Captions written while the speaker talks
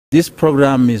This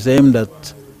program is aimed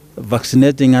at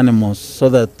vaccinating animals so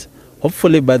that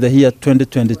hopefully by the year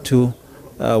 2022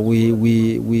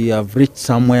 we have reached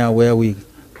somewhere where we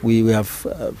have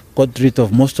got rid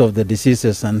of most of the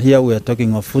diseases. And here we are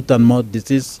talking of foot and mouth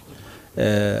disease,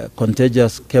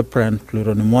 contagious caprine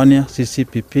pleuropneumonia,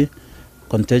 CCPP,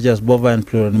 contagious bovine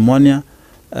pleuropneumonia,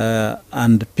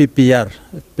 and PPR,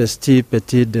 peste,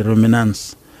 petits,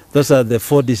 ruminants. Those are the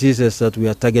 4 diseases that we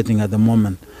are targeting at the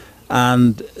moment.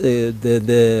 And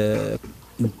the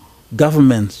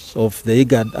governments of the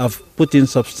IGAD have put in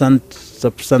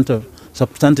substantive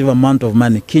amount of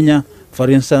money. Kenya, for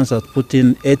instance, has put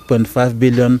in 8.5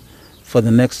 billion for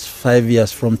the next 5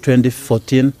 years from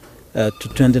 2014 to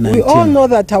 2019. We all know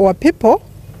that our people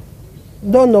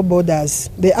don't know borders.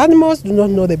 The animals do not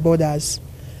know the borders.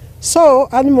 So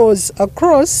animals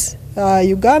across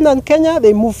Uganda and Kenya,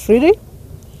 they move freely.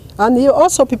 And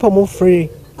also people move freely.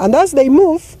 And as they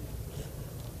move,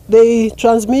 they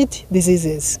transmit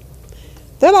diseases.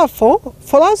 Therefore,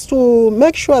 for us to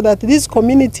make sure that these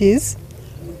communities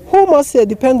who mostly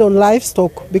depend on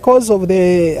livestock because of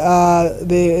the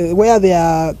where they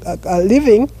are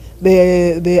living,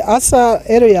 the Asa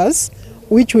areas,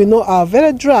 which we know are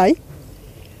very dry,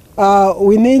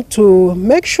 we need to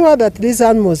make sure that these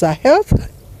animals are healthy.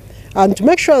 And to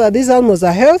make sure that these animals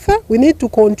are healthy, we need to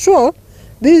control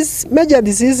these major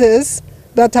diseases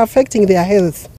that are affecting their health.